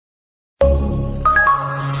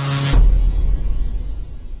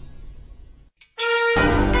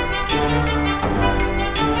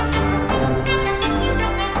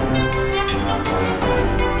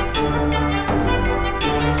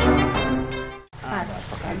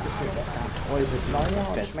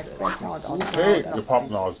Hey, ihr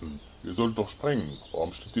Pappnasen, ihr sollt doch sprengen.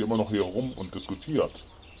 Warum steht ihr immer noch hier rum und diskutiert?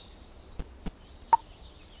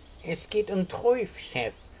 Es geht um Trüff,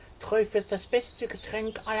 Chef. Trüff ist das beste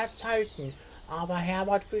Getränk aller Zeiten, aber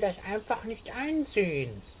Herbert will das einfach nicht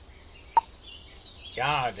einsehen.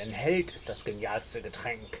 Ja, denn Held ist das genialste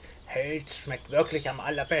Getränk. Held schmeckt wirklich am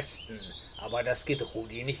allerbesten, aber das geht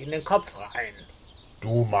Rudi nicht in den Kopf rein.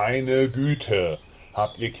 Du meine Güte,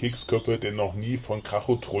 habt ihr Keksköppe denn noch nie von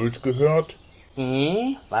Krachotrult gehört?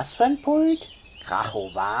 Was für ein Pult?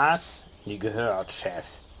 Kracho was? Nie gehört, Chef.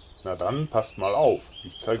 Na dann, passt mal auf.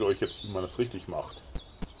 Ich zeige euch jetzt, wie man es richtig macht.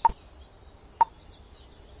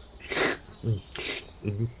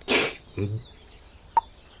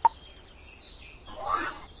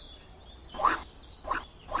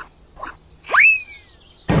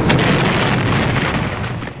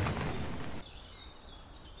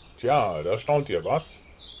 Tja, da staunt ihr, was?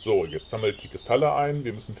 So, jetzt sammelt die Kristalle ein,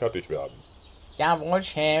 wir müssen fertig werden. Jawohl,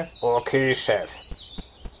 Chef. Okay, Chef.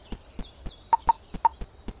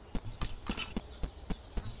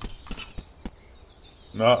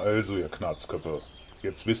 Na also, ihr Knarzköppe,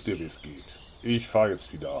 jetzt wisst ihr, wie es geht. Ich fahr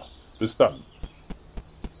jetzt wieder. Bis dann.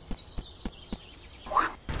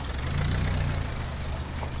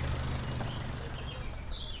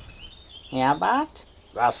 Herbert?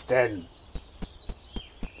 Was denn?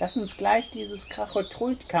 Lass uns gleich dieses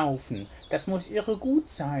Krachotrult kaufen. Das muss irre gut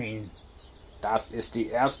sein. Das ist die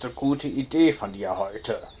erste gute Idee von dir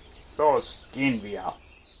heute. Los, gehen wir.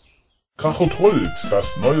 Krachotrult,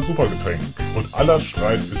 das neue Supergetränk. Und aller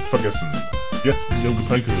Streit ist vergessen. Jetzt in Ihrem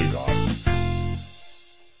Getränkeregal.